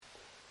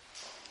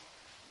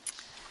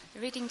The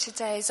reading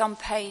today is on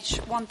page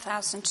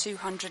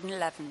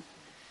 1211.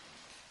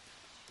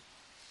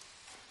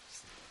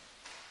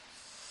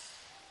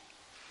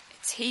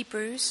 It's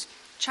Hebrews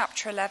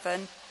chapter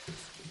 11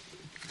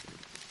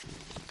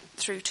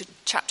 through to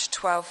chapter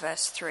 12,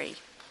 verse 3,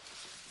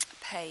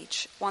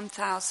 page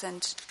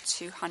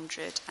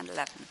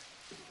 1211.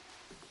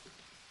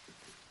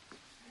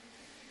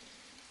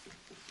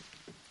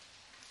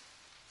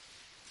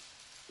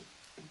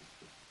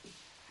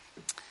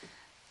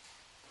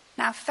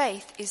 Now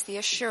faith is the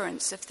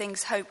assurance of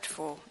things hoped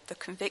for, the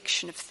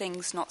conviction of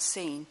things not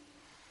seen.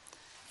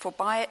 For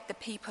by it the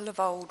people of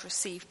old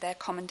received their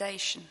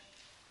commendation.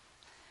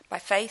 By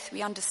faith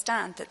we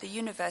understand that the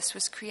universe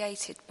was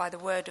created by the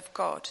word of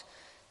God,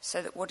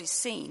 so that what is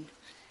seen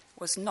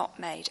was not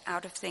made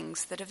out of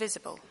things that are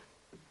visible.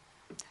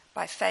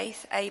 By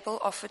faith Abel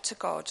offered to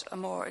God a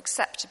more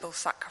acceptable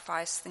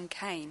sacrifice than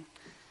Cain,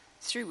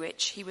 through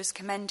which he was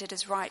commended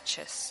as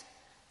righteous,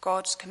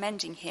 God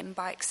commending him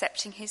by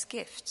accepting his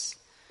gifts.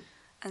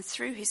 And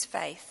through his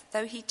faith,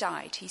 though he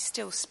died, he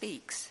still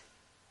speaks.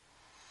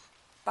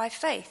 By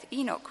faith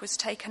Enoch was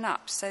taken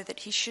up so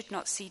that he should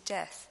not see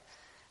death,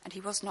 and he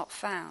was not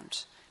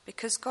found,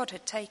 because God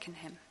had taken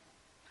him.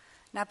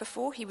 Now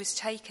before he was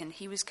taken,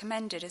 he was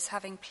commended as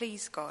having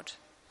pleased God.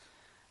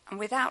 And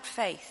without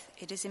faith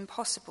it is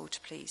impossible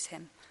to please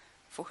him,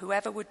 for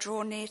whoever would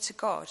draw near to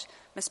God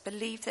must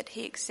believe that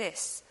he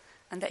exists,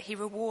 and that he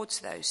rewards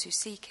those who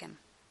seek him.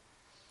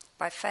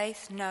 By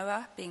faith,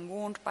 Noah, being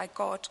warned by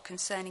God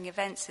concerning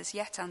events as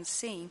yet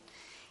unseen,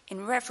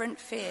 in reverent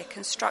fear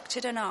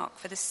constructed an ark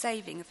for the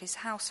saving of his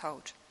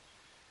household.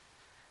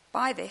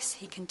 By this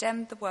he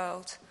condemned the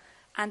world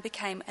and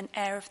became an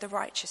heir of the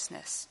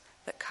righteousness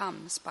that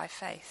comes by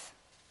faith.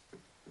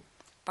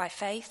 By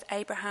faith,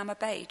 Abraham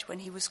obeyed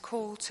when he was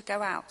called to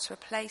go out to a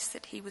place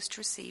that he was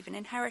to receive an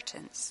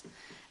inheritance,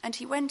 and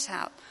he went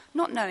out,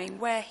 not knowing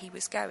where he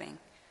was going.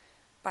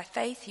 By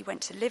faith he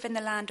went to live in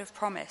the land of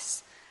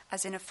promise,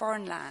 as in a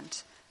foreign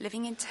land,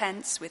 living in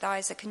tents with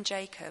Isaac and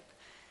Jacob,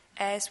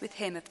 heirs with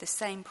him of the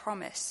same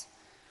promise.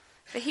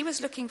 For he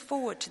was looking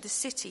forward to the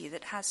city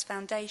that has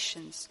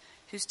foundations,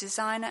 whose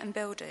designer and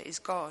builder is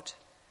God.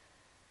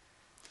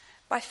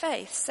 By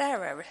faith,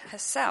 Sarah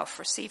herself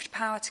received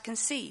power to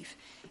conceive,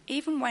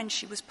 even when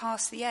she was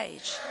past the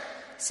age,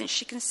 since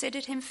she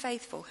considered him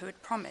faithful who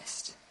had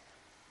promised.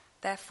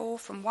 Therefore,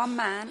 from one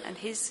man and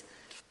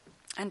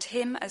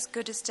him as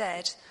good as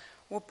dead,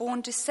 were born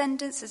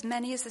descendants as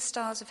many as the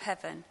stars of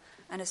heaven,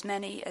 and as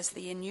many as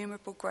the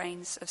innumerable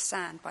grains of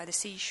sand by the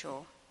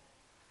seashore.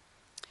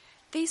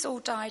 These all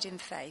died in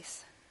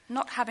faith,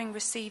 not having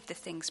received the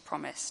things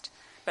promised,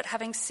 but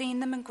having seen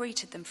them and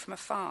greeted them from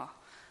afar,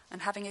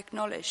 and having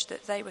acknowledged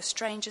that they were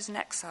strangers and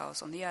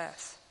exiles on the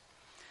earth.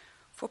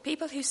 For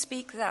people who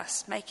speak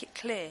thus make it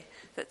clear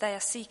that they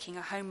are seeking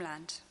a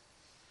homeland.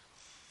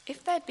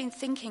 If they had been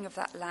thinking of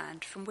that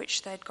land from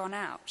which they had gone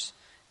out,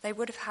 they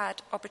would have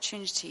had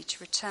opportunity to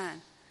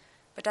return.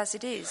 But as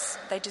it is,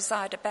 they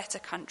desired a better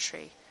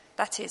country,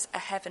 that is, a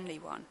heavenly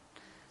one.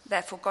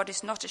 Therefore God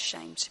is not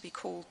ashamed to be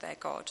called their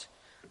God,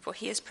 for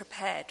he has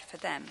prepared for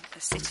them a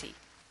city.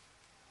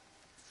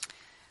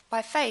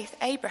 By faith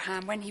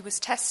Abraham, when he was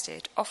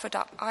tested, offered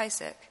up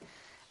Isaac,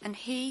 and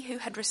he who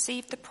had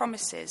received the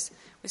promises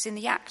was in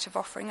the act of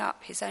offering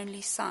up his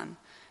only son,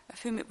 of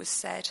whom it was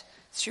said,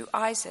 "Through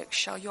Isaac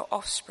shall your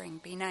offspring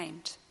be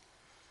named."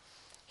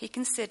 He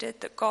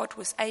considered that God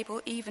was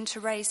able even to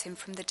raise him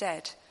from the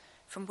dead,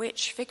 from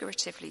which,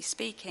 figuratively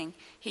speaking,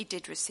 he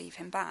did receive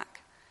him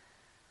back.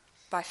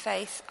 By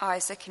faith,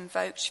 Isaac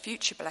invoked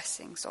future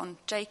blessings on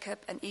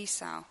Jacob and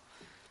Esau.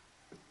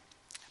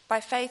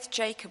 By faith,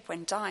 Jacob,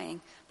 when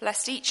dying,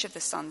 blessed each of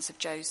the sons of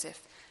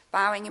Joseph,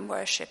 bowing in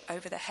worship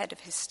over the head of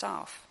his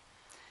staff.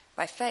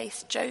 By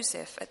faith,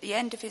 Joseph, at the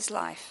end of his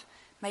life,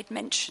 made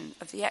mention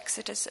of the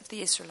exodus of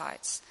the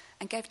Israelites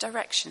and gave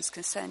directions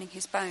concerning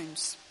his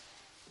bones.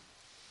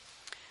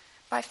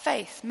 By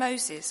faith,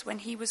 Moses, when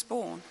he was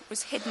born,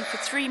 was hidden for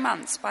 3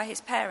 months by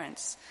his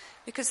parents,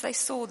 because they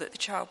saw that the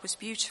child was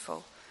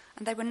beautiful,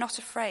 and they were not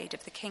afraid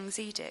of the king's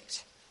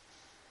edict.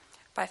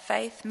 By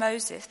faith,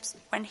 Moses,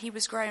 when he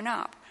was grown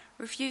up,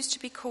 refused to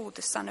be called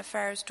the son of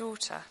Pharaoh's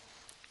daughter,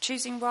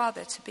 choosing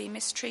rather to be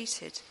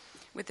mistreated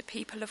with the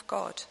people of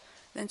God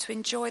than to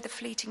enjoy the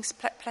fleeting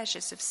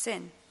pleasures of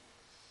sin.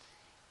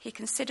 He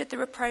considered the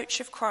reproach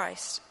of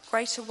Christ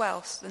greater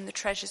wealth than the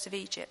treasures of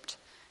Egypt,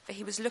 for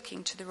he was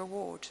looking to the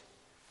reward.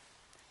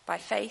 By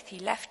faith he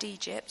left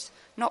Egypt,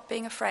 not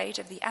being afraid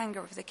of the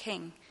anger of the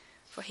king,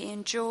 for he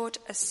endured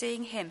as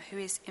seeing him who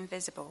is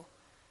invisible.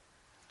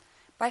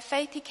 By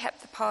faith he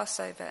kept the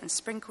Passover and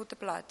sprinkled the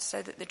blood,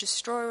 so that the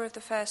destroyer of the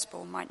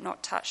firstborn might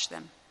not touch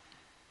them.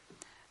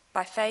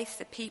 By faith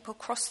the people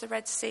crossed the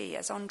Red Sea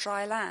as on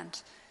dry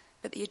land,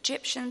 but the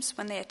Egyptians,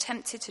 when they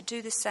attempted to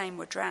do the same,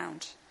 were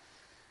drowned.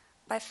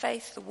 By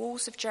faith the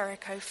walls of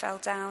Jericho fell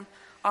down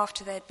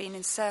after they had been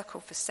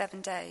encircled for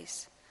 7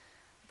 days.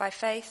 By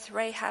faith,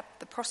 Rahab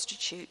the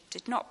prostitute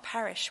did not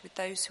perish with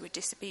those who were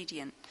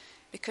disobedient,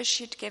 because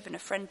she had given a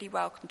friendly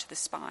welcome to the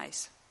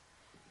spies.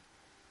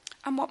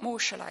 And what more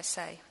shall I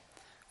say?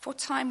 For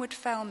time would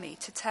fail me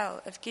to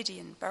tell of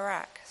Gideon,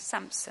 Barak,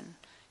 Samson,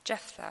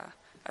 Jephthah,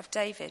 of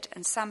David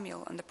and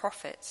Samuel and the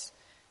prophets,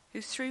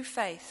 who through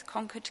faith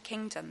conquered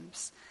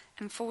kingdoms,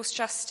 enforced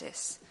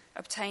justice,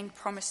 obtained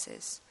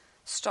promises,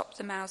 stopped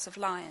the mouths of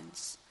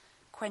lions,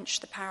 quenched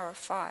the power of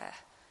fire,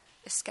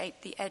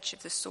 escaped the edge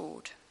of the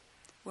sword,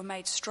 were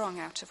made strong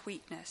out of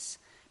weakness,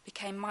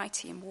 became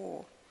mighty in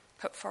war,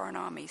 put foreign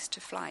armies to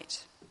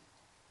flight.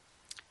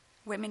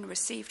 Women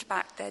received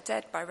back their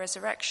dead by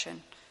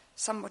resurrection.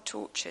 Some were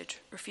tortured,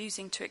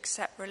 refusing to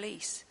accept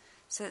release,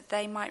 so that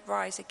they might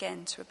rise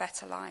again to a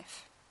better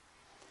life.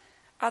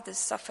 Others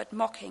suffered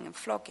mocking and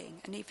flogging,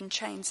 and even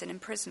chains and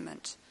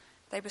imprisonment.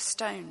 They were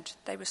stoned,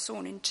 they were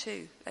sawn in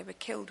two, they were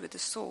killed with the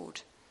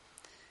sword.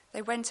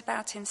 They went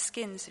about in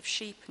skins of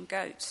sheep and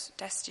goats,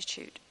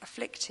 destitute,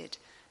 afflicted,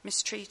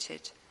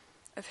 mistreated,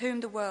 of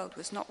whom the world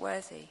was not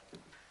worthy,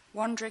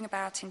 wandering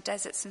about in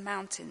deserts and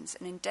mountains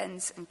and in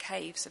dens and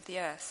caves of the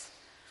earth.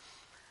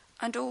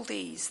 And all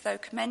these, though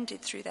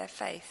commended through their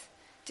faith,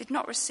 did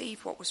not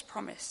receive what was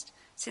promised,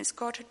 since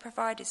God had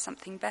provided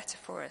something better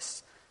for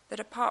us, that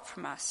apart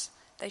from us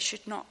they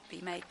should not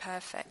be made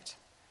perfect.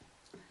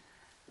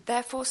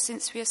 Therefore,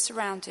 since we are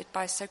surrounded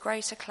by so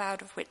great a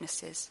cloud of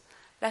witnesses,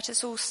 let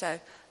us also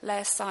lay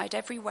aside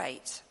every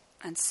weight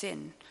and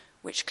sin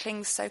which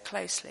clings so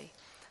closely,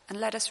 and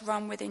let us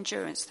run with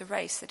endurance the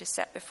race that is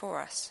set before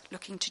us,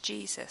 looking to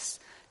Jesus,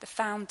 the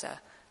founder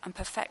and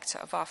perfecter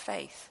of our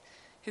faith,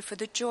 who for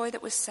the joy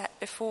that was set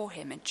before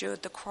him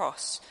endured the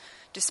cross,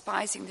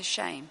 despising the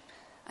shame,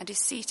 and is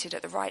seated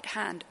at the right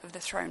hand of the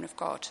throne of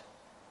God.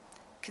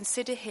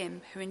 Consider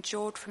him who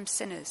endured from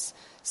sinners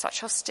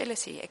such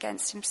hostility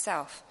against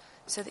himself,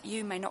 so that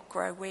you may not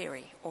grow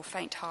weary or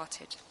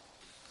faint-hearted.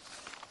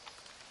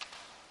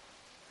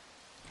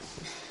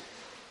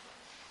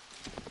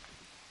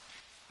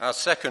 Our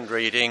second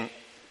reading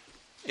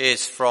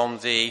is from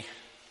the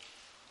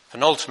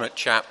penultimate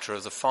chapter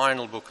of the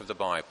final book of the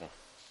Bible,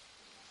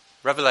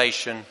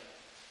 Revelation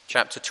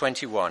chapter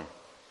 21,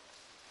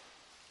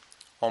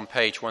 on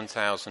page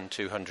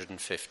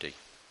 1250.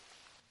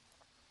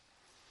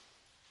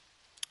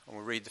 And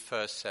we'll read the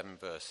first 7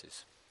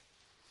 verses.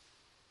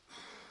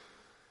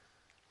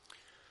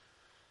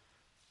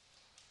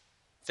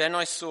 Then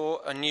I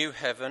saw a new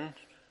heaven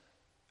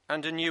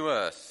and a new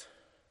earth.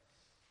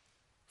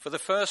 For the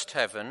first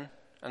heaven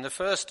and the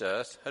first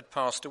earth had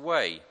passed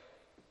away,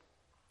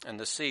 and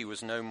the sea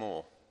was no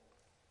more.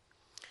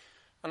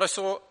 And I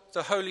saw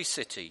the holy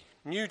city,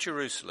 New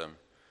Jerusalem,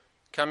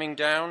 coming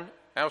down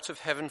out of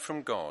heaven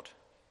from God,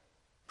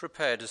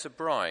 prepared as a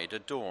bride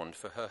adorned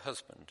for her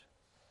husband.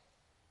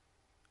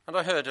 And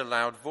I heard a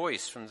loud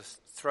voice from the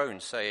throne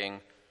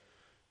saying,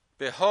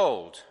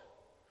 "Behold,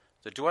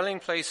 the dwelling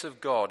place of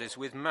God is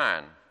with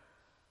man.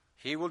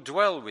 He will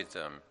dwell with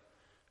them,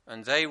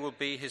 and they will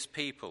be his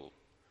people,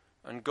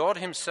 and God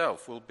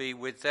himself will be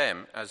with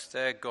them as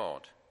their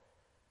God.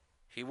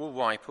 He will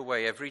wipe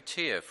away every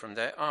tear from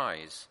their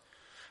eyes,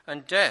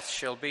 and death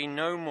shall be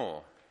no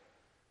more.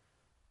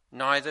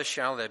 Neither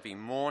shall there be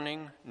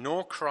mourning,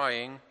 nor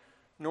crying,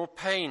 nor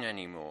pain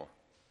any more,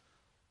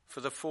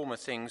 for the former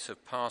things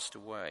have passed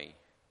away."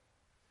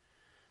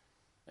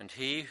 And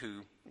he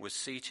who was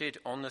seated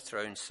on the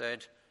throne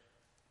said,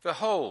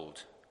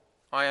 "Behold,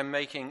 I am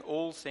making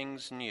all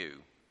things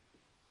new."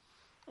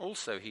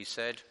 Also he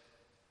said,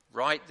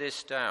 "Write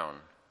this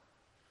down,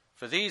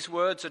 for these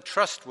words are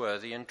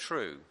trustworthy and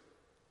true."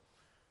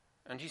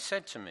 And he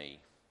said to me,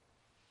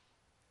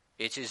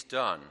 "It is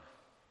done.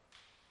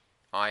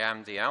 I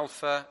am the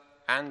Alpha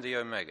and the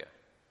Omega,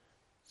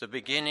 the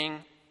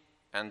beginning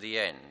and the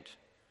end.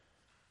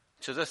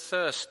 To the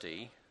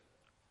thirsty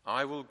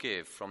I will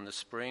give from the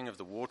spring of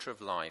the water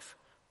of life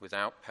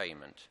without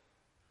payment.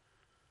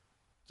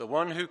 The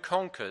one who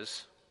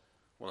conquers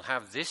will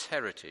have this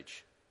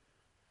heritage,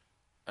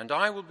 and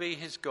I will be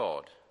his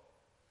God,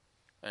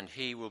 and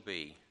he will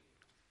be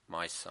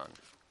my son."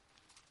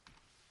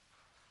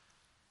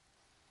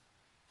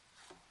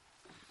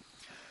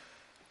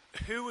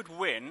 Who would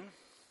win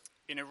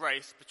in a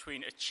race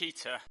between a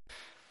cheetah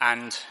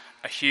and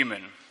a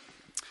human?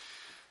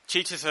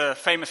 Cheetahs are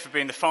famous for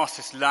being the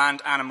fastest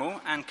land animal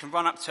and can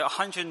run up to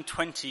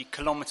 120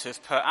 kilometers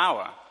per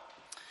hour.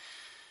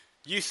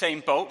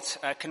 Usain Bolt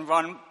can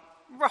run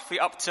roughly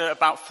up to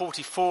about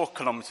 44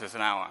 kilometers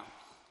an hour.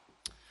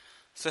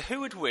 So who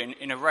would win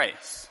in a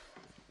race?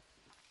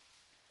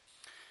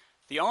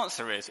 The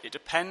answer is it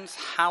depends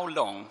how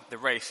long the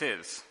race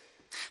is.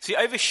 See,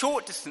 over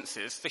short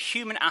distances, the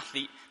human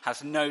athlete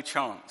has no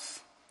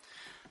chance.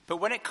 But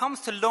when it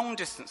comes to long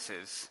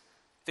distances,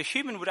 the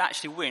human would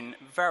actually win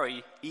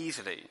very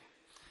easily,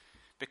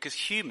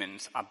 because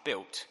humans are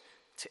built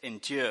to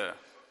endure.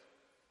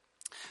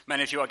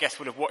 Many of you, I guess,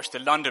 would have watched the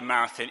London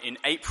Marathon in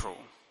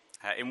April,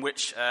 in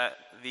which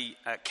the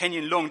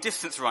Kenyan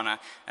long-distance runner,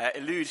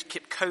 Eliud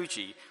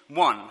Kipchoge,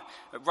 won,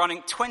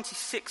 running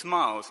 26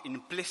 miles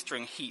in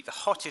blistering heat, the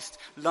hottest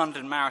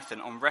London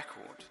Marathon on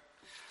record.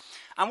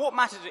 And what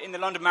mattered in the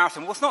London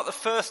Marathon was not the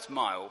first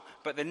mile,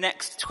 but the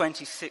next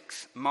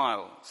 26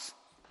 miles.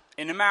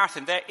 In a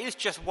marathon, there is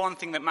just one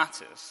thing that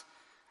matters,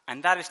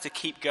 and that is to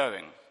keep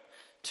going,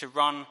 to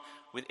run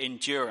with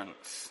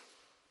endurance.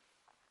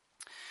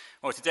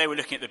 Well, today we're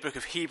looking at the book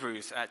of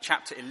Hebrews,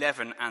 chapter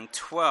 11 and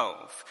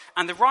 12.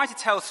 And the writer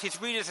tells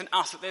his readers and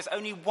us that there's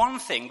only one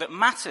thing that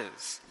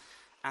matters,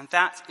 and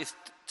that is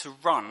to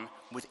run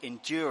with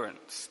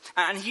endurance.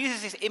 And he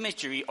uses this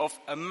imagery of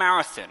a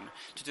marathon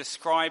to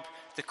describe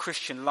the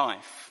Christian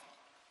life.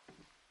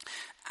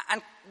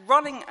 And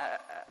running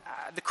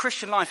the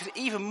Christian life is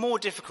even more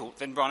difficult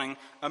than running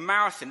a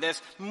marathon.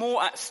 There's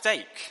more at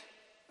stake.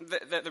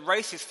 The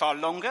race is far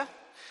longer.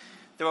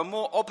 There are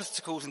more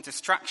obstacles and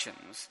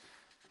distractions.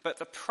 But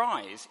the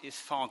prize is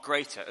far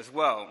greater as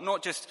well.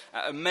 Not just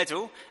a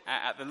medal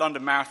at the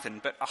London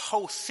Marathon, but a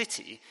whole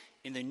city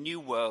in the new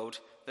world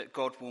that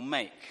God will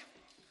make.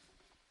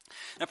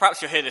 Now,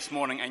 perhaps you're here this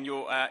morning and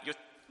you're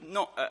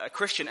not a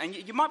Christian, and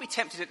you might be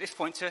tempted at this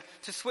point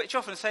to switch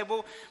off and say,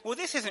 well,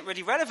 this isn't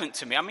really relevant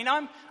to me. I mean,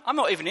 I'm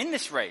not even in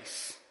this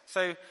race,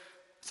 so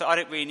I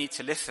don't really need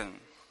to listen.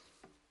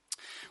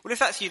 Well, if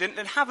that's you,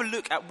 then have a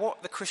look at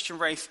what the Christian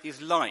race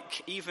is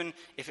like, even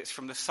if it's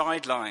from the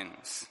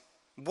sidelines.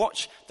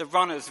 Watch the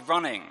runners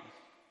running.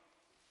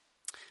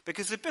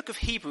 Because the book of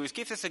Hebrews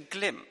gives us a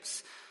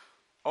glimpse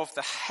of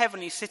the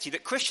heavenly city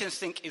that Christians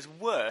think is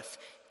worth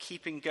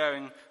keeping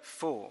going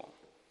for.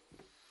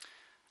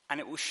 And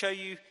it will show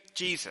you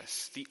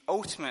Jesus, the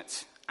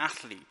ultimate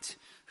athlete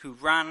who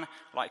ran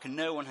like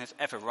no one has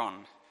ever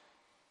run.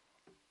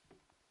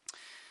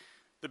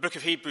 The book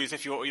of Hebrews,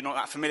 if you're not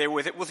that familiar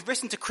with it, was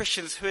written to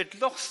Christians who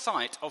had lost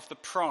sight of the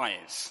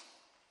prize.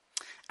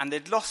 And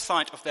they'd lost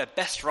sight of their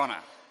best runner,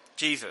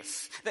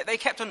 Jesus. They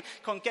kept on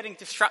getting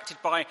distracted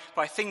by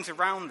things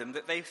around them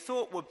that they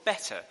thought were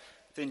better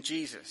than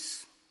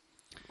Jesus.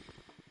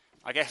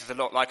 I guess it's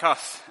a lot like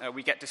us.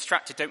 We get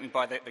distracted, don't we,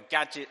 by the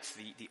gadgets,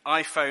 the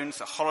iPhones,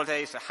 the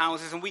holidays, the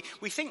houses, and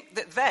we think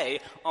that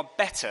they are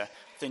better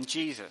than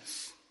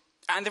Jesus.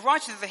 And the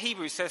writer of the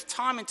Hebrews says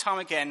time and time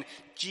again,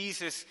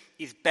 Jesus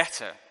is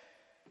better.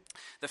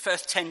 The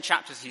first 10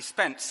 chapters he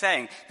spent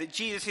saying that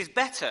Jesus is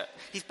better.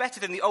 He's better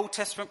than the Old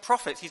Testament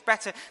prophets. He's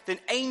better than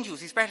angels.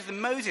 He's better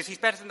than Moses. He's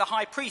better than the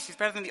high priest. He's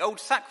better than the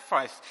old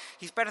sacrifice.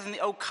 He's better than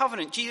the old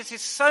covenant. Jesus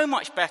is so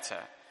much better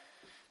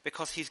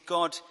because he's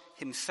God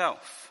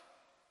himself.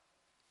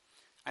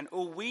 And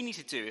all we need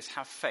to do is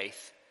have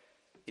faith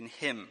in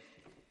him.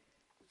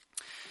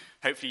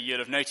 Hopefully you'll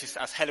have noticed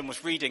as Helen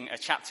was reading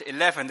chapter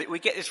 11 that we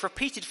get this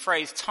repeated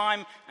phrase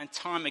time and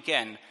time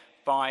again,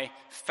 by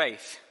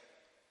faith.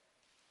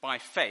 By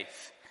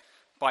faith.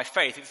 By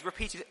faith. It's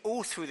repeated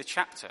all through the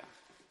chapter.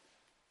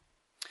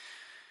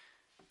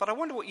 But I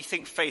wonder what you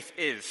think faith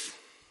is.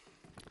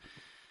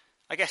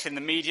 I guess in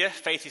the media,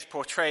 faith is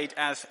portrayed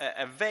as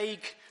a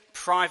vague,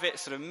 private,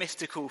 sort of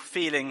mystical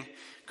feeling,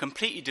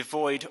 completely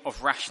devoid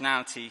of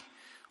rationality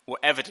or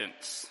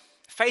evidence.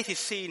 Faith is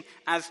seen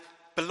as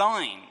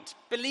blind,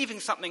 believing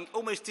something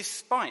almost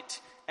despite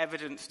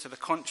evidence to the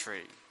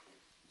contrary.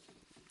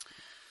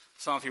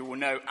 Some of you will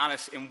know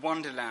Alice in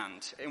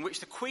Wonderland, in which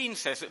the Queen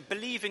says that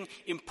believing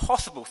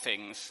impossible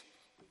things,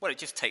 well, it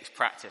just takes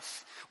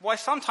practice. Why,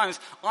 sometimes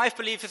I've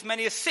believed as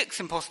many as 6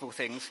 impossible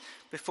things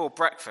before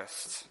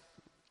breakfast.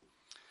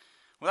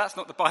 Well, that's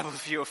not the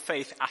Bible's view of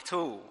faith at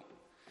all.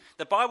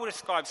 The Bible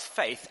describes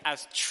faith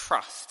as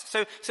trust.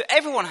 So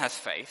everyone has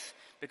faith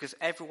because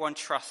everyone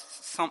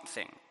trusts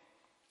something.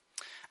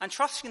 And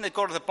trusting in the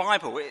God of the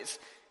Bible is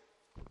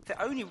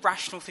the only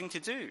rational thing to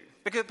do.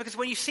 Because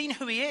when you've seen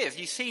who he is,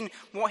 you've seen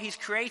what he's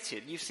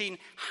created, you've seen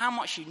how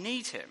much you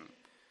need him,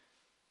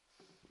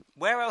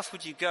 where else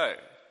would you go?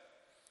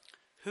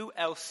 Who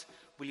else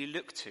will you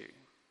look to?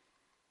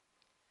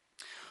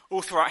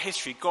 All throughout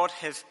history, God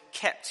has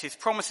kept his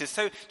promises.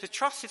 So to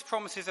trust his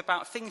promises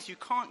about things you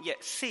can't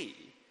yet see,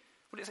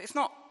 well, it's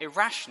not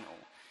irrational.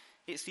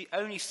 It's the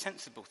only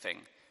sensible thing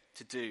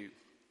to do.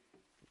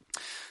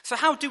 So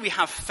how do we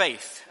have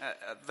faith,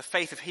 the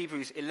faith of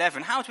Hebrews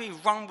 11? How do we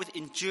run with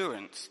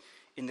endurance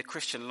in the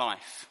Christian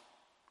life?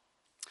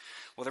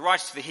 Well, the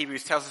writer of the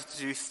Hebrews tells us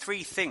to do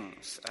 3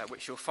 things,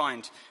 which you'll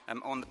find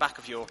on the back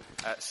of your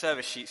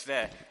service sheets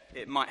there.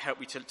 It might help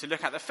you to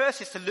look at. The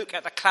first is to look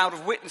at the cloud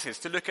of witnesses,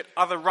 to look at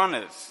other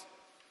runners.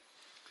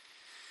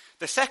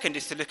 The second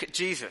is to look at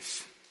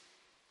Jesus,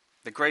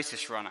 the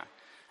greatest runner.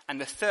 And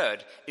the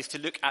third is to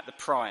look at the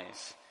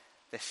prize,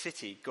 the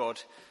city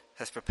God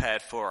has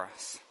prepared for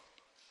us.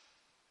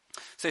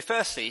 So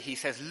firstly, he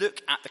says, look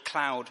at the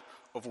cloud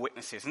of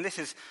witnesses. And this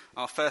is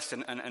our first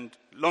and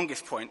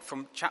longest point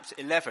from chapter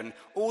 11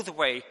 all the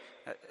way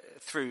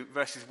through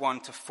verses 1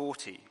 to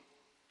 40.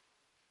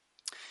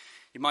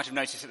 You might have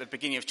noticed at the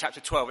beginning of chapter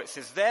 12, it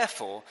says,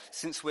 therefore,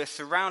 since we're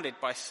surrounded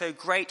by so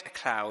great a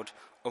cloud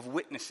of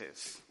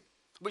witnesses,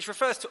 which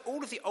refers to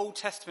all of the Old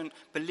Testament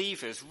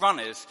believers,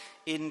 runners,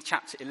 in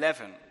chapter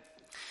 11.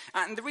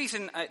 And the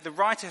reason the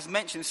writer has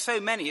mentioned so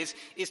many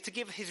is to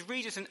give his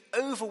readers an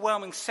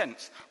overwhelming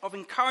sense of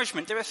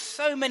encouragement. There are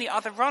so many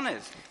other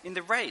runners in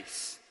the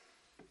race.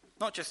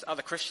 Not just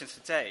other Christians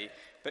today,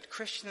 but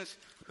Christians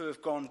who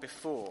have gone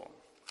before.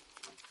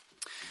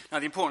 Now,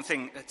 the important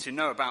thing to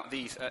know about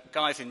these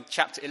guys in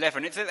chapter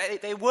 11 is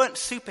that they weren't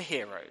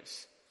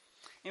superheroes.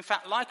 In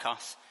fact, like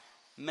us,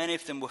 many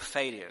of them were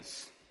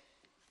failures.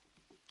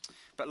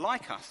 But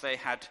like us, they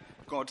had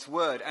God's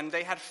word and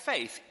they had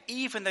faith,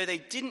 even though they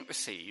didn't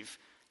receive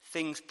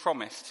things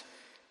promised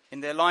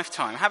in their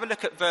lifetime. Have a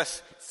look at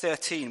verse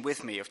 13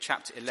 with me of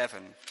chapter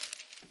 11.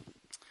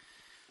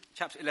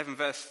 Chapter 11,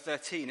 verse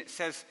 13, it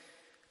says,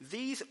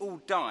 "These all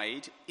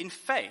died in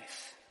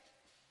faith,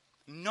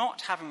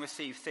 not having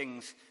received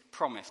things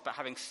promised, but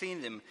having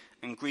seen them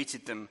and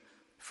greeted them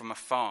from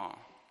afar."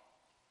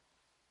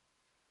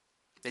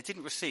 They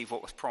didn't receive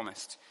what was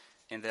promised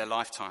in their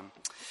lifetime.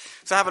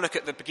 So have a look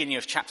at the beginning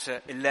of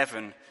chapter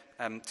 11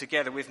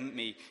 together with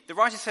me. The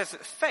writer says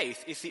that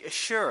faith is the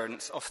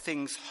assurance of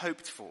things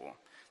hoped for,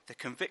 the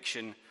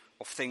conviction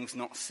of things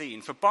not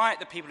seen. For by it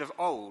the people of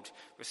old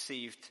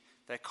received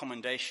their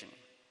commendation.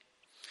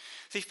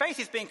 See, faith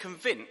is being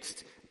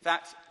convinced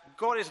that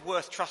God is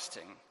worth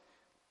trusting,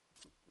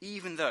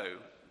 even though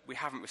we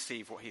haven't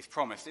received what he's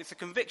promised. It's a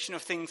conviction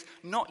of things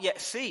not yet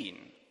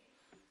seen,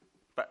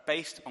 but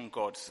based on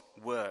God's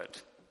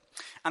word.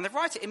 And the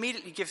writer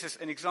immediately gives us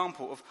an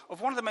example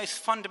of one of the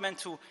most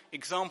fundamental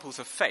examples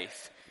of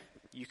faith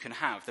you can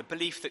have, the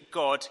belief that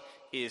God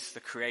is the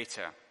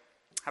creator.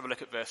 Have a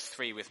look at verse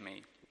 3 with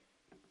me.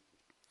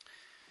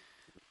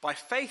 "By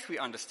faith we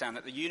understand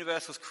that the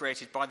universe was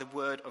created by the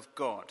word of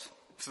God,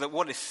 so that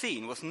what is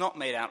seen was not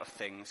made out of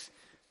things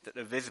that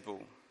are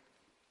visible."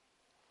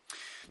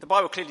 The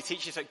Bible clearly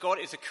teaches that God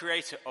is the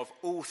creator of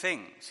all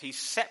things. He's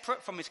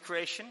separate from his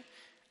creation,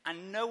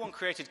 and no one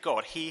created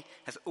God. He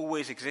has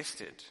always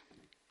existed.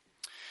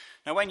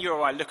 Now, when you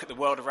or I look at the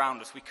world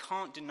around us, we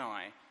can't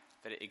deny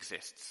that it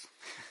exists.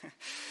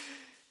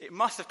 It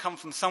must have come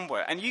from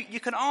somewhere. And you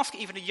can ask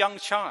even a young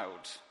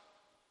child.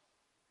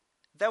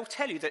 They'll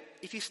tell you that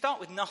if you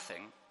start with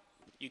nothing,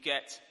 you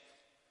get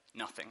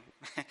nothing.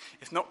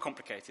 It's not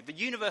complicated. The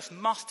universe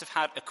must have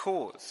had a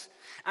cause.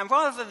 And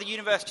rather than the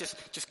universe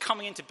just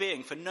coming into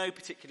being for no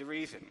particular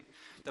reason,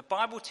 the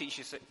Bible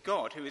teaches that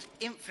God, who is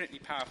infinitely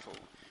powerful,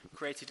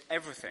 created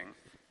everything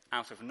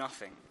out of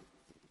nothing.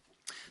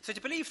 So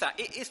to believe that,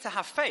 it is to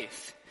have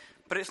faith,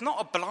 but it's not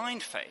a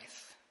blind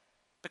faith,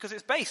 because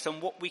it's based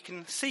on what we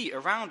can see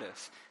around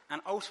us,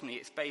 and ultimately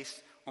it's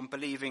based on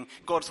believing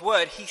God's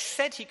word. He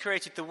said he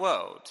created the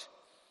world,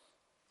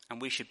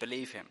 and we should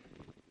believe him.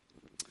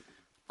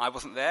 I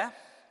wasn't there,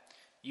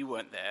 you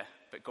weren't there,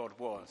 but God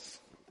was.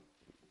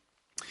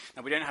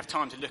 Now, we don't have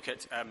time to look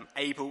at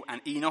Abel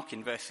and Enoch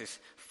in verses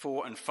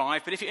 4 and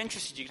 5, but if you're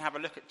interested, you can have a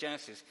look at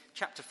Genesis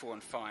chapter 4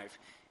 and 5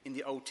 in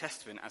the Old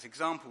Testament as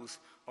examples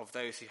of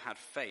those who had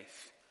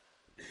faith.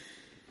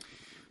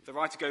 The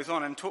writer goes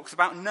on and talks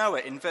about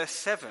Noah in verse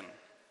 7.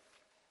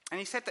 And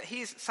he said that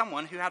he is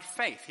someone who had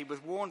faith. He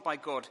was warned by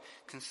God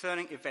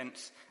concerning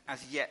events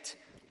as yet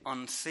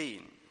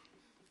unseen.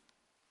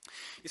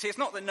 You see, it's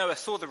not that Noah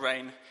saw the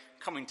rain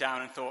coming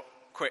down and thought,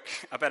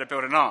 quick, I better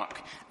build an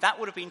ark. That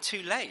would have been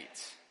too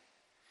late.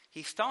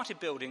 He started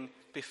building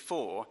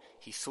before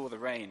he saw the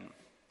rain.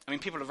 I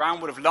mean, people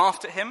around would have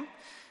laughed at him,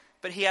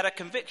 but he had a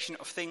conviction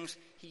of things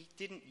he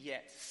didn't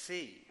yet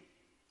see.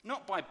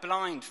 Not by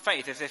blind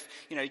faith, as if,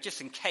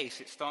 just in case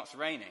it starts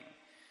raining.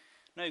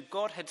 No,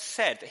 God had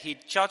said that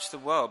he'd judge the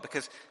world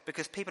because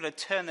people had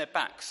turned their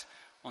backs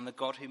on the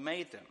God who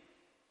made them.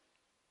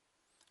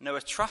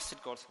 Noah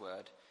trusted God's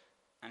word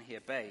and he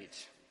obeyed.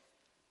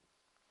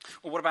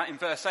 Or what about in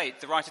verse 8?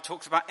 The writer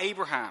talks about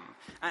Abraham,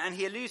 and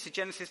he alludes to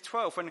Genesis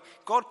 12 when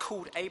God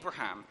called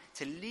Abraham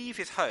to leave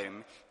his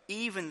home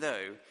even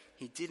though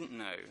he didn't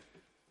know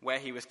where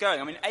he was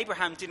going. I mean,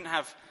 Abraham didn't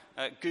have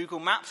Google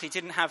Maps. He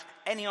didn't have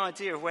any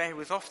idea of where he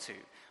was off to,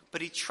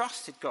 but he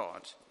trusted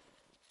God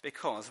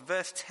because,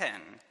 verse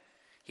 10,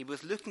 he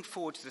was looking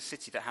forward to the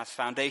city that has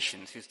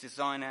foundations, whose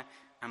designer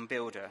and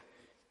builder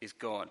is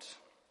God.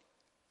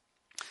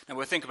 Now,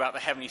 we'll think about the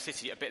heavenly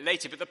city a bit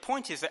later, but the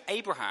point is that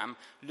Abraham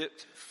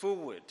looked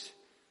forward.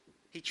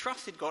 He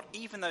trusted God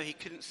even though he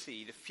couldn't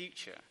see the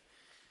future.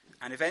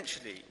 And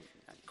eventually,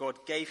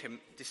 God gave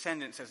him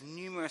descendants as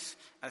numerous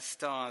as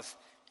stars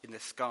in the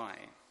sky.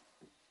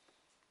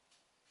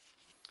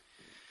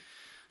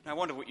 Now, I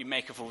wonder what you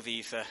make of all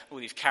these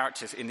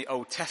characters in the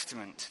Old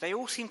Testament. They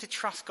all seem to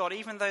trust God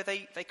even though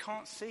they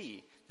can't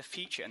see the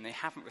future and they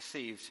haven't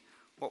received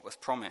what was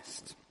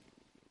promised.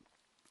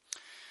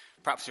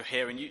 Perhaps you're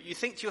here and you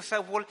think to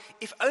yourself, well,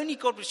 if only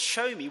God would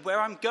show me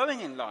where I'm going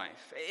in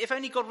life, if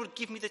only God would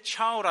give me the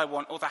child I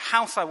want or the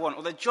house I want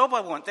or the job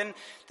I want, then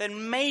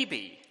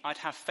maybe I'd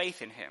have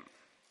faith in him.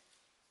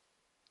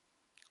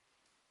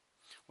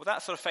 Well,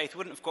 that sort of faith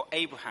wouldn't have got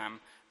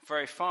Abraham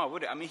very far,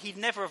 would it? I mean, he'd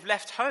never have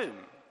left home.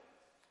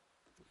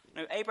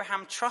 No,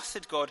 Abraham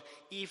trusted God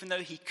even though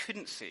he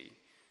couldn't see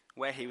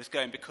where he was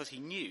going because he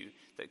knew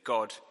that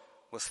God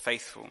was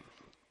faithful.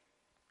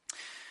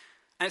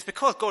 And it's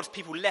because God's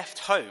people left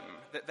home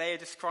that they are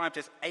described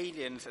as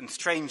aliens and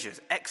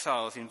strangers,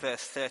 exiles in verse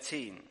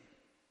 13.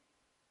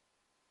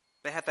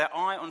 They had their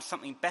eye on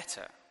something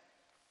better.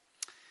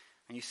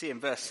 And you see in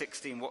verse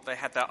 16 what they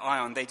had their eye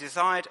on. They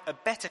desired a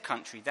better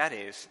country, that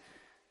is,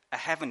 a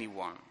heavenly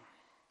one.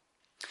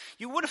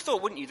 You would have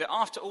thought, wouldn't you, that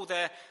after all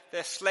their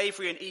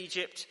slavery in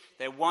Egypt,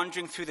 their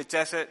wandering through the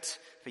desert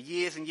for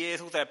years and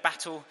years, all their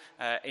battle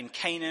in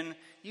Canaan,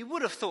 you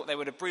would have thought they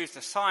would have breathed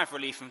a sigh of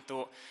relief and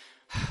thought,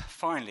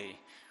 finally,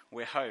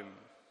 we're home.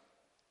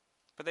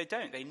 But they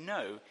don't. They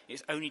know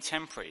it's only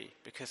temporary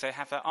because they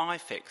have their eye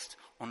fixed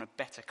on a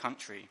better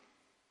country.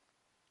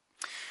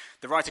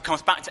 The writer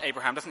comes back to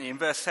Abraham, doesn't he, in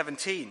verse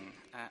 17,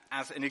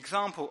 as an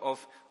example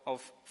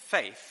of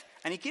faith.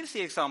 And he gives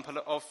the example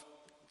of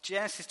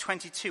Genesis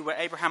 22, where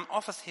Abraham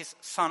offers his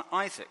son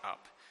Isaac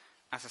up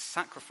as a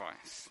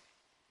sacrifice.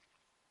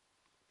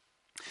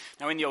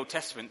 Now, in the Old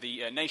Testament,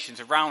 the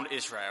nations around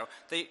Israel,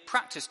 they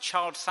practiced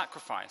child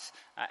sacrifice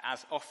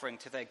as offering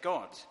to their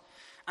God.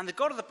 And the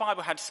God of the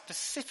Bible had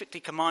specifically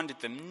commanded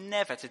them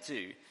never to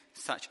do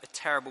such a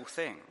terrible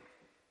thing.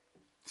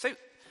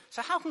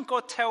 So how can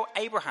God tell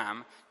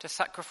Abraham to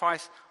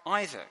sacrifice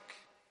Isaac?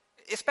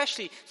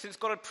 Especially since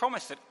God had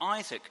promised that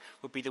Isaac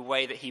would be the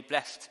way that he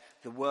blessed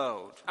the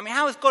world. I mean,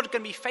 how is God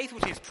going to be faithful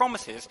to his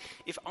promises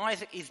if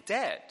Isaac is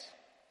dead?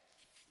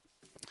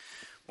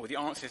 Well, the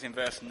answer is in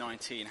verse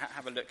 19.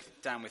 Have a look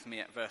down with me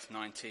at verse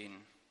 19.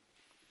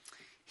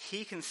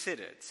 He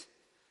considered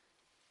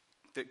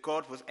that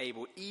God was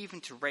able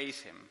even to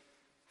raise him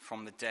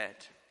from the dead.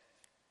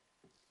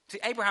 See,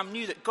 Abraham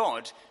knew that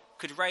God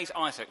could raise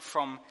Isaac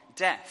from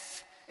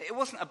death. It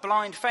wasn't a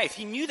blind faith.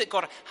 He knew that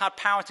God had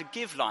power to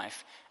give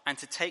life and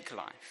to take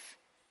life.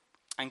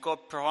 And God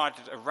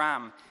provided a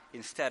ram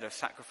instead of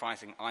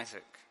sacrificing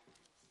Isaac.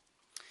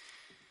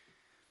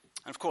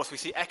 And of course, we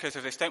see echoes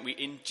of this, don't we,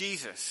 in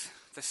Jesus.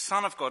 The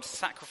Son of God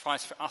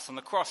sacrificed for us on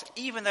the cross,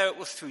 even though it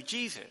was through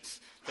Jesus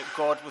that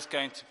God was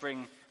going to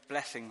bring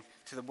blessing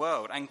to the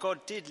world. And God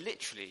did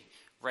literally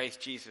raise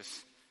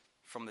Jesus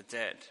from the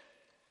dead.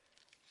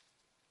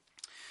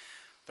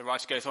 The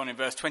writer goes on in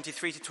verse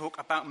 23 to talk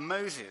about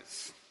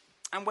Moses.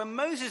 And when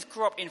Moses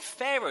grew up in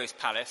Pharaoh's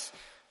palace,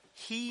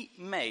 he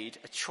made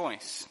a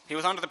choice. He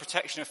was under the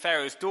protection of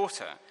Pharaoh's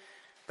daughter,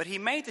 but he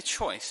made the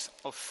choice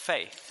of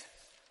faith,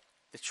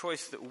 the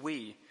choice that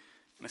we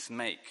must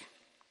make.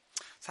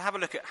 So have a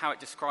look at how it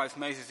describes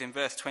Moses in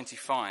verse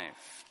 25.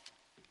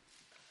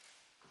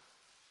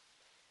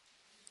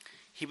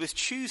 He was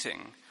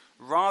choosing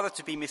rather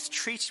to be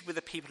mistreated with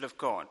the people of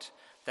God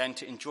than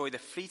to enjoy the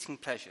fleeting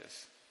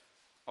pleasures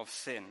of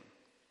sin.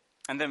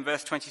 And then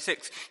verse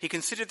 26, he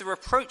considered the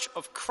reproach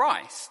of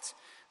Christ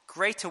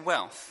greater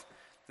wealth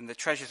than the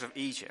treasures of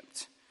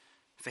Egypt,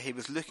 for he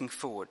was looking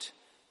forward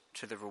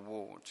to the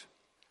reward.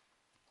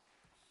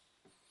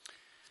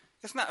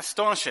 Isn't that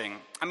astonishing?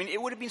 I mean,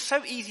 it would have been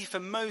so easy for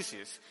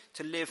Moses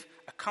to live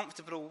a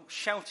comfortable,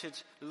 sheltered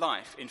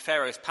life in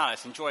Pharaoh's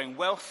palace, enjoying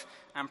wealth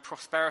and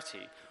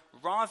prosperity,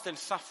 rather than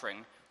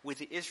suffering with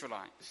the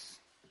Israelites.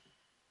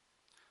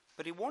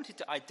 But he wanted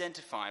to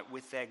identify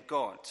with their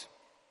God.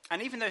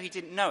 And even though he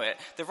didn't know it,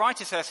 the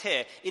writer says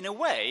here, in a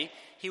way,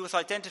 he was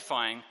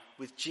identifying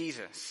with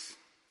Jesus,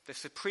 the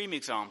supreme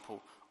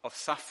example of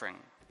suffering.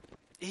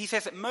 He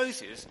says that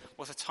Moses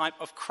was a type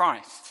of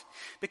Christ.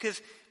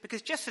 Because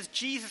just as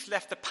Jesus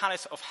left the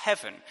palace of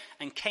heaven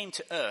and came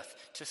to earth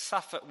to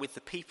suffer with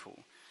the people,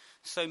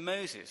 so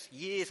Moses,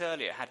 years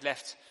earlier, had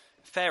left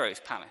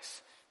Pharaoh's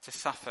palace to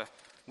suffer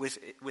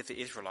with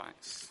the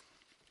Israelites.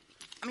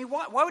 I mean,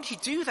 why would he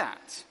do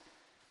that?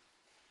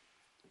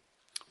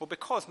 Well,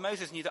 because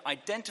Moses knew that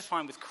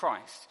identifying with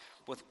Christ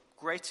was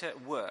greater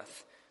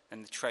worth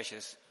than the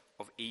treasures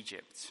of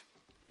Egypt.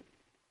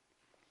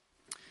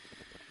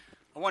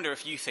 I wonder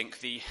if you think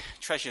the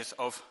treasures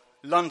of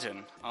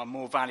London are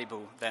more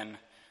valuable than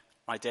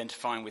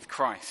identifying with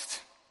Christ.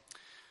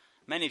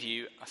 Many of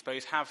you, I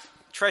suppose, have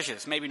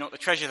treasures, maybe not the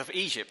treasures of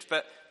Egypt,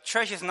 but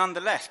treasures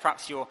nonetheless,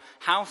 perhaps your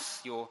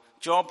house, your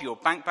job, your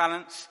bank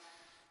balance.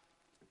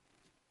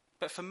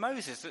 But for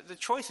Moses, the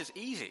choice is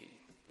easy.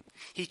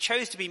 He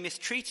chose to be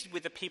mistreated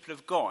with the people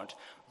of God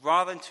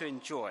rather than to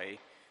enjoy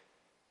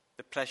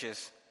the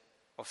pleasures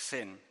of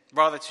sin,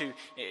 rather to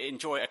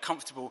enjoy a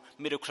comfortable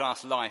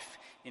middle-class life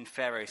in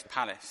Pharaoh's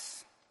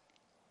palace.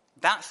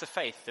 That's the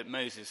faith that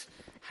Moses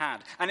had.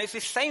 And it's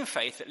this same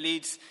faith that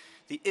leads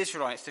the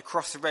Israelites to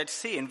cross the Red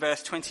Sea in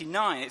verse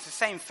 29. It's the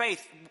same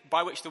faith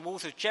by which the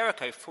walls of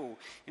Jericho fall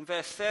in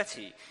verse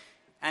 30.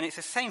 And it's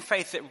the same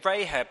faith that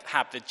Rahab,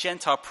 the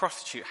Gentile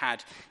prostitute,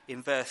 had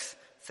in verse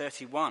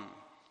 31.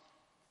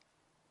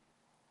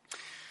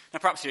 Now,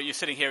 perhaps you're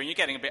sitting here and you're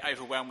getting a bit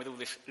overwhelmed with all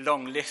this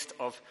long list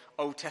of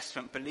Old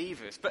Testament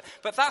believers. But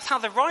that's how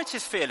the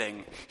writer's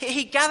feeling.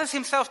 He gathers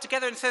himself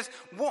together and says,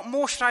 what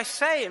more should I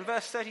say in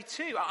verse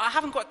 32? I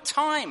haven't got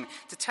time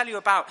to tell you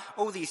about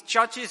all these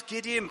judges,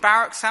 Gideon,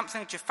 Barak,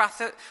 Samson,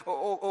 Jephthah,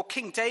 or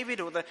King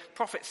David, or the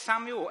prophet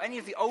Samuel, or any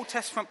of the Old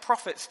Testament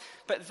prophets.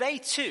 But they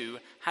too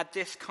had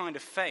this kind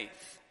of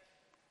faith.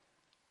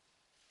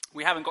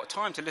 We haven't got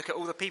time to look at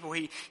all the people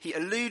he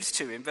alludes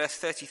to in verse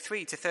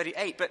 33 to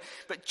 38,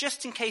 but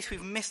just in case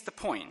we've missed the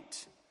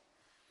point,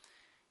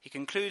 he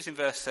concludes in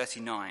verse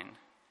 39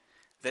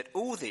 that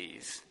all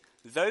these,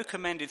 though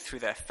commended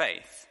through their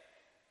faith,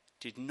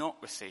 did not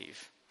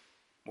receive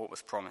what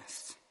was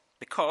promised.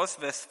 Because,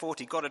 verse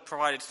 40, God had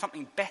provided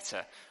something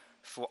better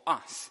for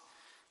us,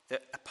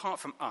 that apart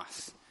from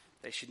us,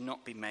 they should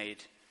not be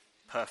made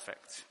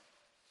perfect.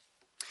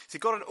 So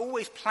God had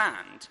always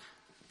planned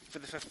for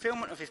the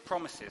fulfillment of his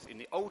promises in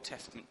the Old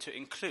Testament to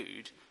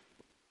include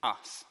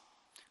us,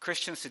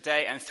 Christians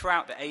today and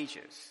throughout the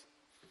ages.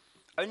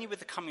 Only with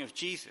the coming of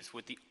Jesus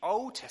would the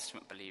Old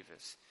Testament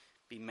believers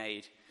be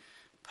made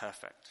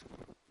perfect.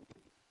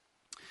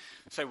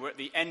 So we're at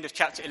the end of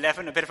chapter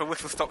 11, a bit of a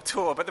whistle-stop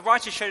tour, but the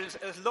writer showed us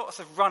there's lots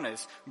of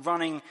runners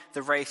running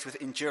the race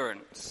with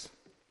endurance.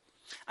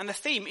 And the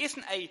theme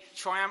isn't a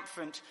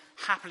triumphant,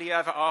 happily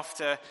ever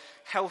after,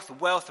 health,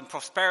 wealth and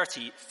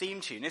prosperity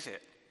theme tune, is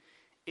it?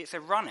 It's a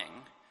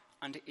running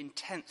under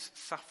intense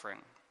suffering,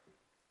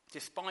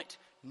 despite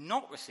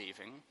not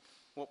receiving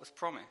what was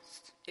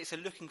promised. It's a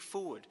looking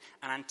forward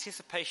and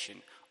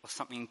anticipation of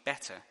something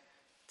better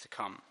to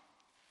come.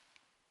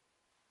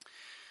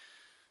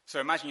 So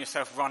imagine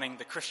yourself running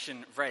the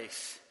Christian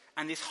race,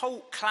 and this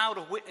whole cloud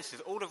of witnesses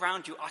all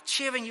around you are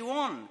cheering you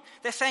on.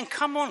 They're saying,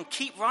 come on,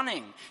 keep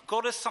running.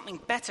 God has something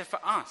better for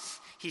us.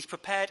 He's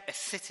prepared a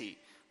city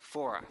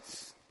for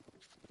us.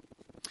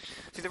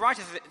 See, the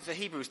writer of the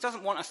Hebrews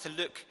doesn't want us to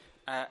look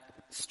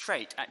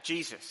straight at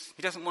Jesus.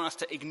 He doesn't want us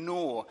to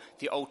ignore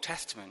the Old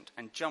Testament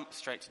and jump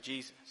straight to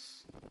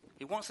Jesus.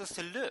 He wants us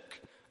to look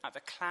at the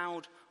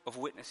cloud of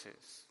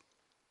witnesses.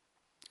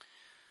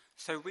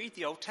 So read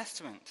the Old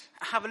Testament.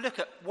 Have a look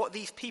at what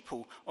these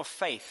people of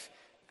faith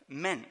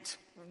meant.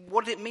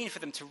 What did it mean for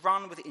them to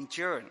run with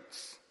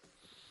endurance?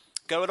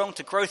 Go along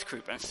to Growth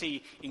Group and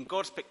see in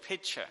God's big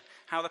picture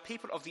how the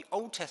people of the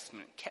Old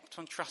Testament kept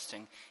on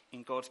trusting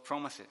in God's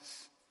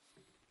promises.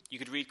 You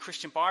could read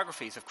Christian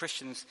biographies of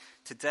Christians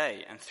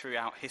today and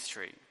throughout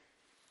history.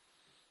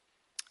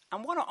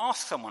 And why not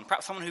ask someone,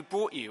 perhaps someone who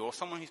brought you or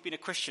someone who's been a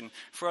Christian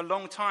for a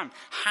long time,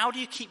 how do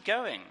you keep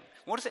going?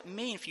 What does it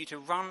mean for you to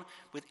run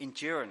with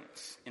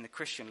endurance in the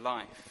Christian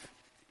life?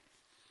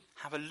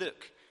 Have a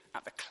look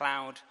at the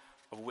cloud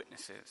of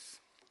witnesses.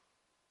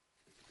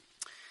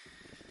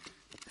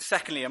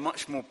 Secondly, and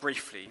much more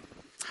briefly,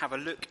 have a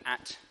look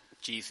at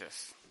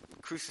Jesus,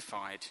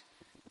 crucified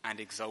and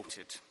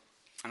exalted.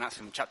 And that's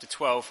from chapter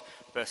 12,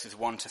 verses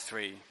 1 to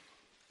 3.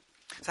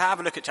 So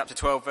have a look at chapter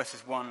 12,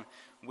 verses 1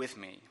 with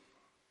me.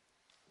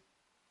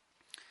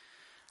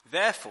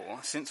 Therefore,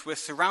 since we're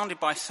surrounded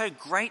by so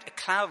great a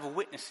cloud of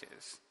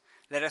witnesses,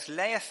 let us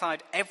lay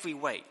aside every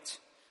weight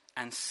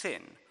and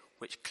sin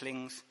which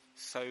clings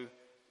so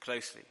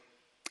closely.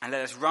 And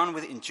let us run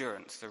with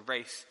endurance the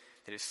race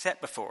that is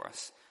set before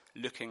us,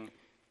 looking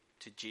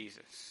to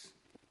Jesus.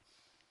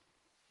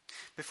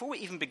 Before we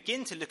even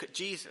begin to look at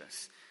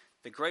Jesus,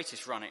 the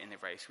greatest runner in the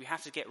race, we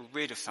have to get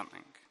rid of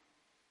something.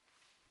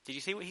 Did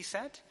you see what he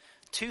said?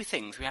 2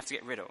 things we have to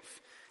get rid of.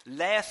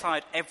 Lay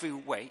aside every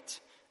weight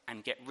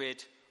and get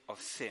rid of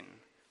sin,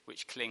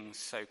 which clings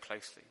so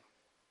closely.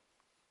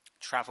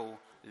 Travel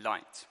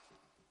light.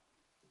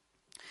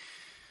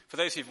 For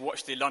those who've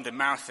watched the London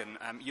Marathon,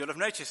 you'll have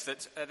noticed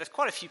that there's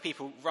quite a few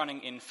people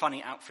running in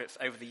funny outfits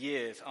over the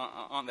years,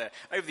 aren't there?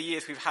 Over the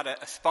years, we've had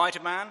a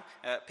Spider-Man,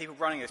 people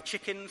running as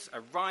chickens, a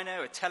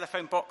rhino, a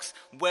telephone box,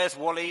 Where's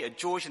Wally, a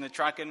George and the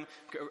Dragon,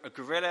 a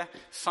gorilla,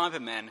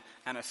 Cybermen,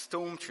 and a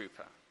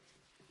stormtrooper.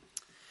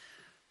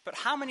 But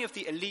how many of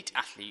the elite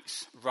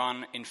athletes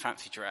run in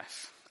fancy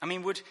dress? I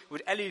mean, would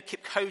Eliud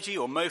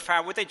Kipchoge or Mo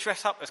Farah, would they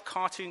dress up as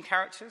cartoon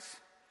characters?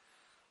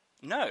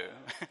 No,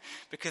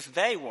 because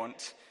they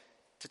want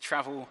to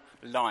travel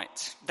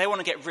light. They want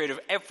to get rid of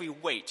every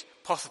weight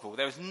possible.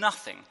 There is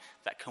nothing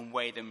that can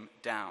weigh them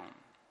down.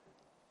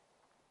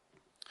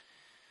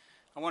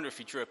 I wonder if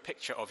you drew a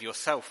picture of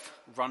yourself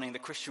running the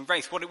Christian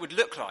race, what it would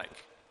look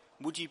like.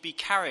 Would you be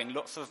carrying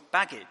lots of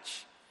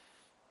baggage?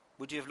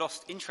 Would you have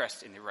lost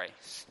interest in the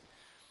race?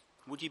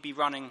 Would you be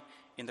running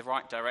in the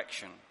right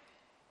direction?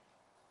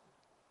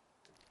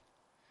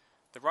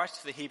 The writer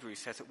of the Hebrews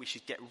says that we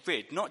should get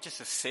rid, not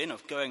just of sin,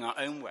 of going our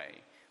own way,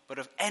 but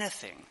of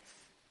anything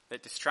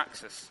that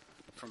distracts us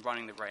from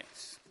running the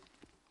race.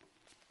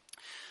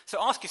 So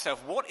ask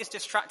yourself, what is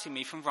distracting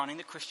me from running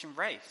the Christian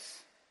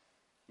race?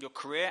 Your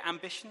career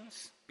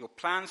ambitions? Your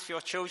plans for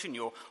your children?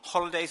 Your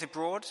holidays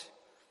abroad?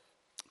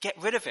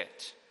 Get rid of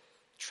it.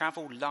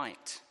 Travel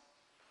light.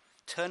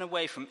 Turn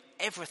away from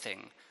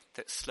everything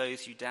that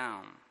slows you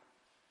down.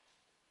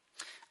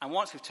 And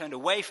once we've turned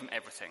away from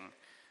everything,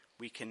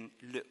 we can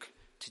look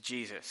to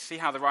Jesus. See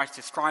how the writer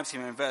describes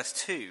him in verse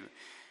 2.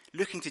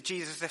 Looking to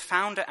Jesus, the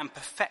founder and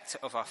perfecter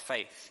of our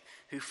faith,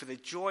 who for the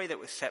joy that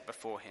was set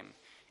before him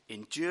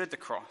endured the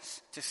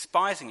cross,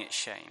 despising its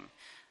shame,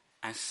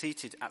 and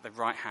seated at the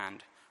right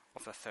hand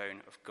of the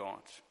throne of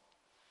God.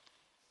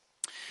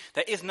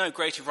 There is no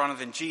greater runner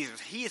than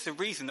Jesus. He is the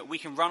reason that we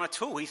can run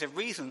at all. He's the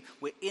reason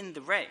we're in the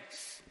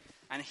race.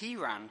 And he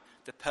ran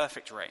the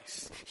perfect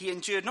race. He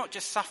endured not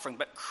just suffering,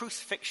 but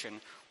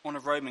crucifixion on a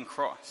Roman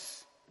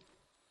cross.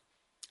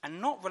 And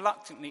not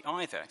reluctantly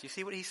either. Do you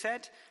see what he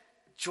said?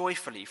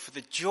 Joyfully, for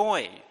the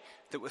joy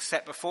that was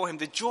set before him,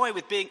 the joy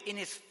with being in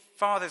his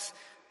Father's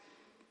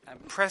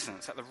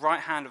presence at the right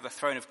hand of the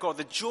throne of God,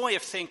 the joy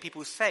of seeing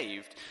people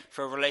saved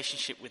for a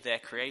relationship with their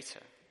Creator.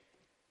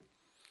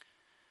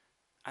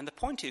 And the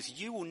point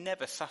is, you will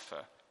never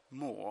suffer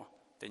more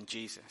than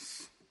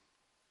Jesus.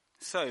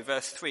 So,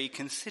 verse 3,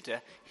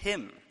 consider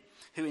him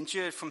who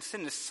endured from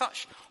sinners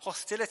such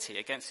hostility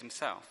against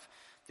himself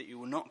that you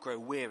will not grow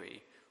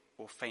weary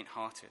or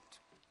faint-hearted.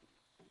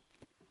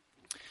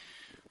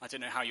 I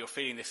don't know how you're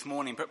feeling this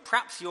morning, but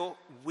perhaps you're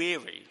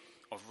weary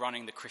of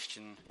running the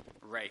Christian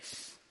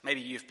race. Maybe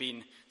you've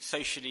been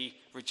socially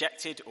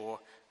rejected or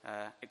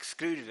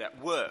excluded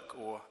at work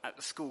or at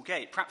the school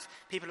gate. Perhaps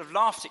people have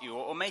laughed at you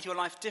or made your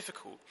life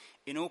difficult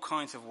in all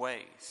kinds of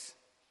ways.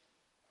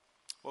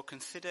 Well,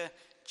 consider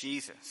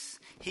Jesus.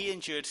 He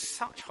endured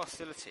such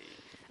hostility,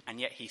 and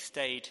yet he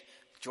stayed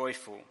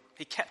joyful.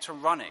 He kept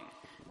on running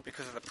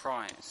because of the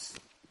prize.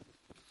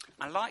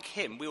 And like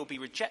him, we will be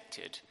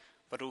rejected,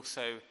 but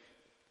also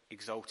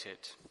exalted.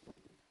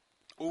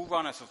 All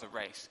runners of the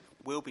race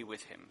will be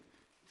with him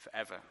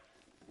forever.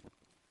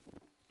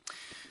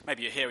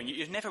 Maybe you're here and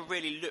you've never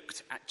really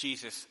looked at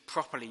Jesus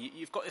properly.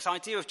 You've got this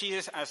idea of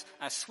Jesus as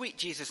sweet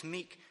Jesus,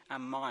 meek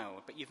and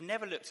mild, but you've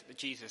never looked at the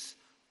Jesus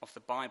of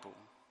the Bible.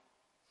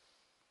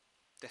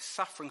 The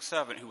suffering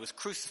servant who was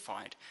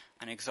crucified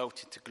and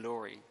exalted to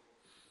glory.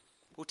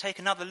 We'll take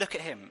another look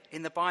at him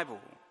in the Bible.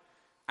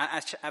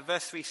 As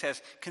verse 3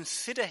 says,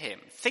 consider him,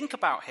 think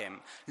about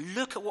him,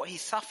 look at what he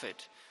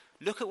suffered,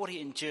 look at what he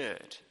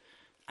endured,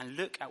 and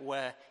look at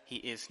where he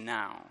is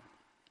now.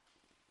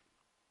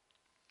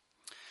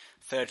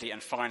 Thirdly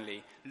and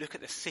finally, look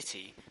at the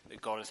city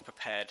that God has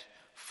prepared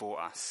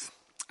for us.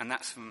 And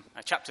that's from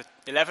chapter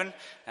 11,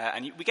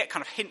 and we get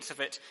kind of hints of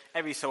it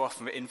every so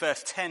often, but in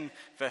verse 10,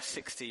 verse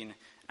 16,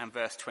 and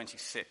verse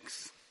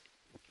 26.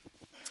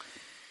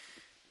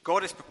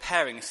 God is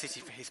preparing a city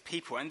for his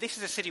people, and this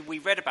is a city we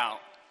read about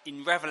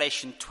in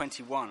Revelation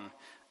 21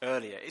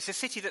 earlier. It's a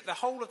city that the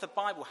whole of the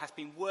Bible has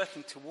been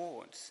working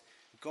towards.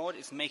 God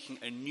is making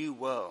a new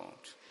world.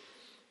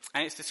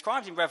 And it's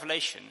described in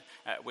Revelation,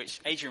 which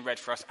Adrian read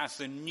for us, as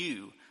the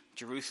new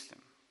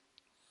Jerusalem.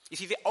 You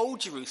see, the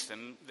old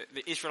Jerusalem that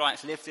the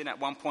Israelites lived in at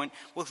one point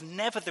was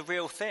never the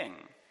real thing.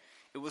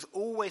 It was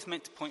always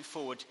meant to point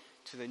forward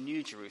to the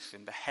new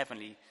Jerusalem, the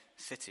heavenly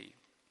city.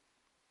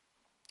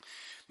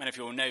 Many of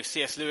you will know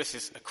C.S.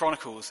 Lewis's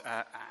Chronicles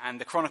and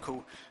the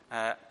chronicle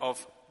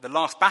of the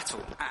last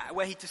battle,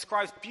 where he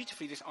describes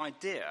beautifully this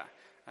idea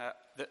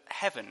that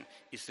heaven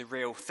is the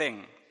real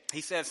thing. He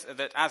says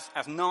that as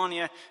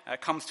Narnia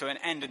comes to an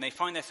end and they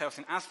find themselves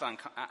in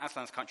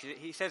Aslan's country,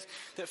 he says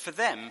that for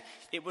them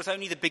it was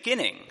only the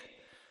beginning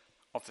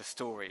of the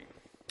story.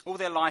 All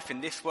their life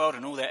in this world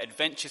and all their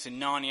adventures in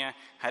Narnia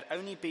had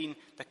only been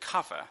the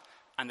cover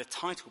and the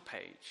title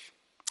page.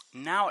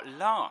 Now at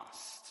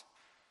last,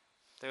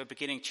 they were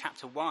beginning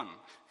chapter 1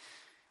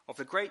 of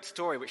the great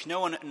story which no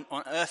one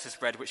on earth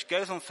has read, which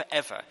goes on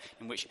forever,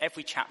 in which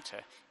every chapter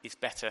is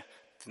better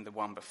than the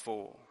one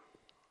before.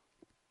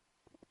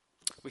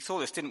 We saw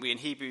this, didn't we, in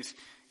Hebrews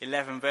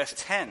 11, verse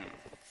 10.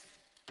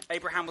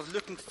 Abraham was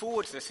looking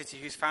forward to the city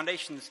whose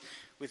foundations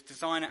with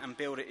designer and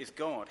builder is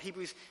God.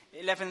 Hebrews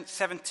 11,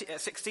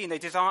 16, they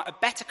desire a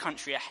better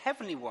country, a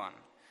heavenly one.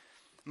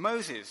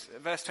 Moses,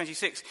 verse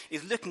 26,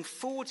 is looking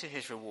forward to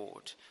his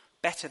reward,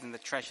 better than the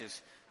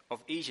treasures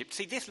of Egypt.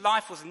 See, this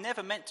life was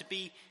never meant to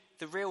be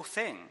the real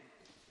thing.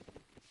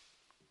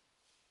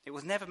 It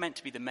was never meant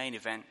to be the main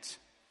event.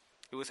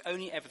 It was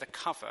only ever the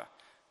cover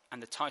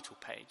and the title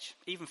page,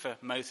 even for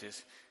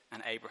Moses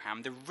and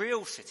Abraham. The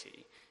real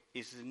city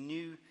is the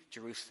new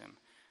Jerusalem,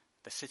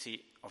 the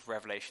city of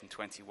Revelation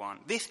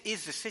 21. This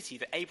is the city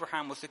that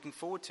Abraham was looking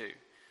forward to.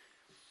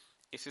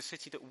 It's the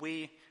city that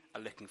we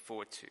are looking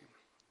forward to.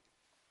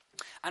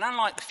 And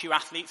unlike the few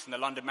athletes in the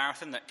London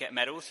Marathon that get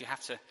medals, you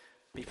have to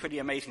be pretty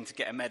amazing to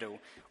get a medal,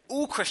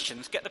 all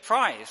Christians get the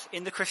prize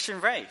in the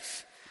Christian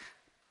race.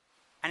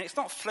 And it's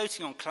not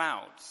floating on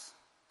clouds.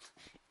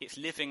 It's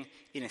living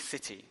in a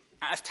city,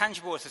 as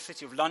tangible as the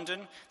city of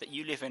London that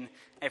you live in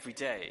every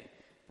day,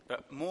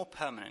 but more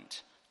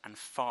permanent and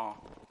far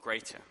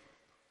greater.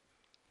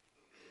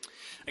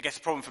 I guess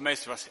the problem for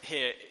most of us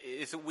here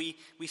is that we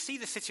see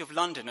the city of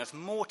London as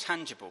more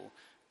tangible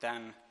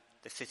than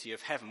the city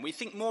of heaven. We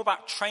think more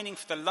about training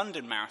for the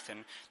London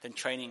Marathon than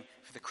training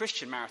for the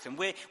Christian Marathon.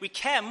 We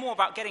care more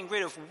about getting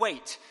rid of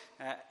weight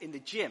in the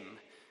gym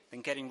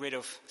than getting rid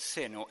of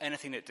sin or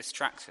anything that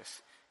distracts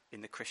us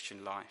in the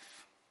Christian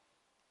life.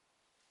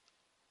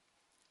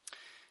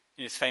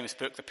 In his famous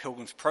book, The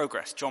Pilgrim's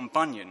Progress, John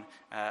Bunyan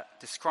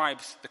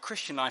describes the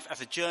Christian life as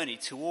a journey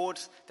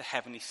towards the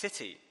heavenly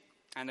city.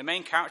 And the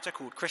main character,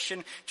 called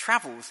Christian,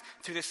 travels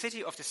through the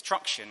city of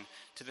destruction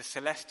to the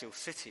celestial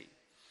city.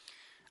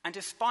 And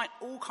despite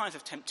all kinds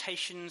of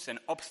temptations and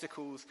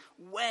obstacles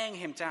weighing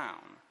him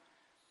down,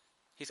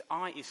 his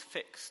eye is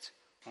fixed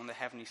on the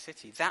heavenly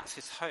city. That's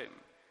his home.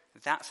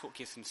 That's what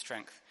gives him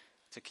strength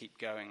to keep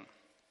going.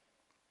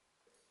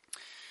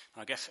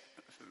 I guess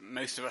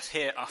most of us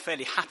here are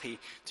fairly happy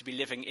to be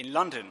living in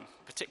London,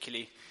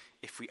 particularly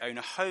if we own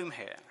a home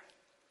here.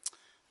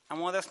 And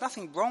while there's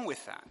nothing wrong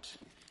with that,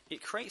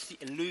 it creates the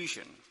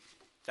illusion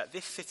that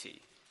this city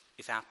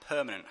is our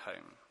permanent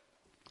home.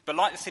 But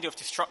like the city of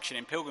destruction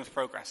in Pilgrim's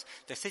Progress,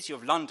 the city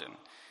of London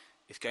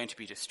is going to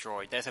be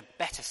destroyed. There's a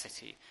better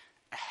city,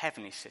 a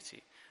heavenly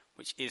city,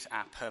 which is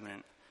our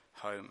permanent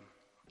home.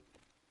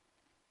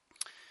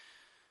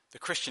 The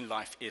Christian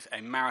life is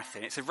a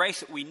marathon. It's a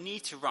race that we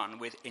need to run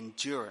with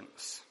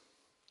endurance.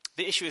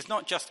 The issue is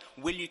not just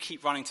will you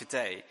keep running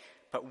today,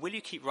 but will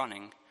you keep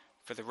running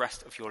for the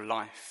rest of your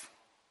life?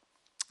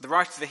 The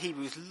writer of the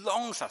Hebrews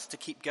longs us to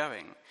keep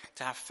going,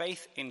 to have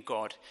faith in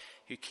God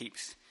who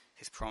keeps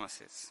his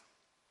promises.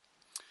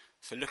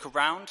 So look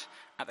around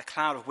at the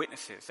cloud of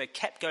witnesses. They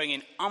kept going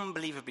in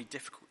unbelievably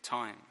difficult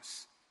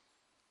times.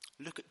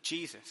 Look at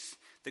Jesus,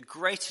 the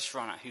greatest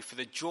runner who, for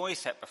the joy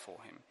set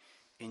before him,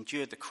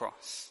 endured the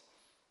cross.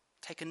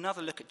 Take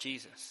another look at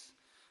Jesus,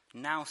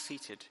 now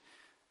seated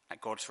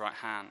at God's right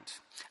hand.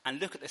 And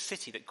look at the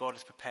city that God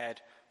has prepared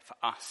for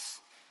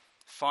us,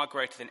 far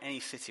greater than any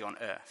city on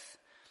earth.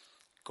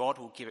 God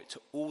will give it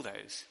to all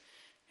those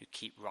who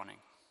keep running.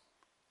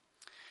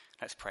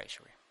 Let's pray,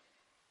 shall we?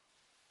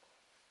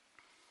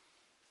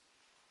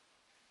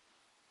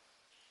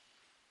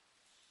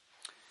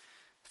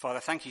 Father,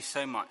 thank you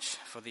so much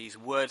for these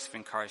words of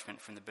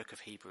encouragement from the book of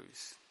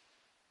Hebrews.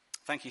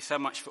 Thank you so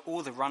much for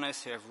all the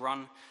runners who have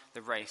run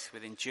the race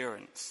with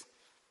endurance.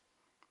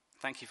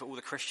 Thank you for all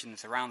the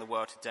Christians around the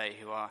world today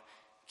who are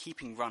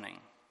keeping running.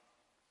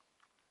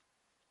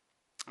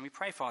 And we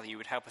pray, Father, you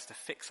would help us to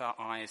fix our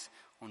eyes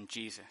on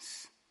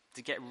Jesus,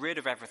 to get rid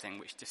of everything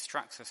which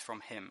distracts us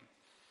from him,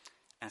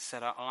 and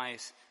set our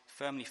eyes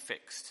firmly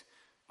fixed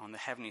on the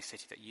heavenly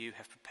city that you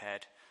have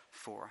prepared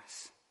for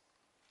us.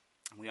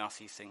 And we ask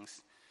these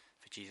things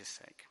for Jesus'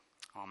 sake.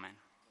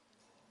 Amen.